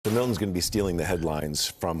The Milton's going to be stealing the headlines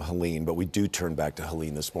from Helene, but we do turn back to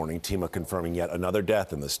Helene this morning. TEMA confirming yet another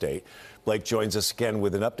death in the state. Blake joins us again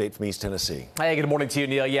with an update from East Tennessee. Hey, good morning to you,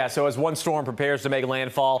 Neil. Yeah, so as one storm prepares to make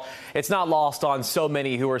landfall, it's not lost on so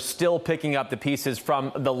many who are still picking up the pieces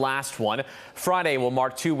from the last one. Friday will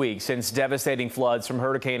mark 2 weeks since devastating floods from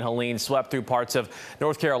Hurricane Helene swept through parts of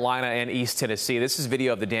North Carolina and East Tennessee. This is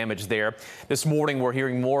video of the damage there. This morning, we're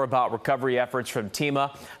hearing more about recovery efforts from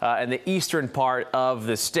TEMA and the eastern part of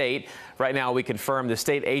the state. Right now, we confirm the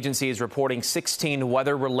state agency is reporting 16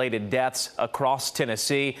 weather-related deaths across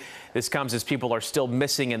Tennessee. This comes as people are still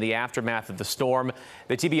missing in the aftermath of the storm.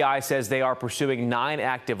 The TBI says they are pursuing 9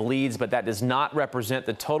 active leads, but that does not represent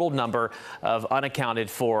the total number of unaccounted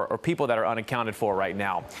for or people that are unaccounted for right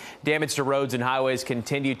now. Damage to roads and highways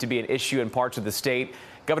continue to be an issue in parts of the state.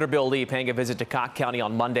 Governor Bill Lee paying a visit to Cocke County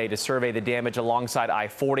on Monday to survey the damage alongside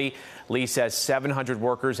I-40. Lee says 700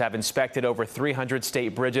 workers have inspected over 300 state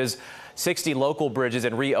bridges, 60 local bridges,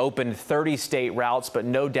 and reopened 30 state routes, but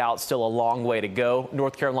no doubt still a long way to go.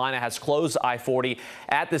 North Carolina has closed I-40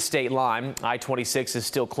 at the state line. I-26 is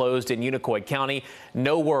still closed in Unicoi County.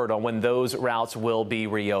 No word on when those routes will be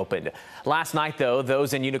reopened. Last night, though,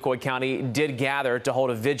 those in Unicoi County did gather to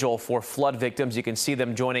hold a vigil for flood victims. You can see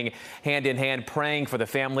them joining hand in hand, praying for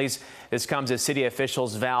the families. This comes as city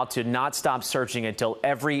officials vow to not stop searching until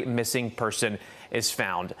every missing person is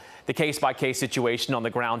found. The case-by-case situation on the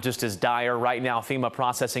ground just as dire. Right now, FEMA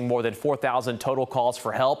processing more than 4,000 total calls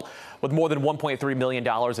for help. With more than $1.3 million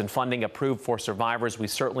in funding approved for survivors, we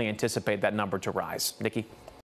certainly anticipate that number to rise. Nikki?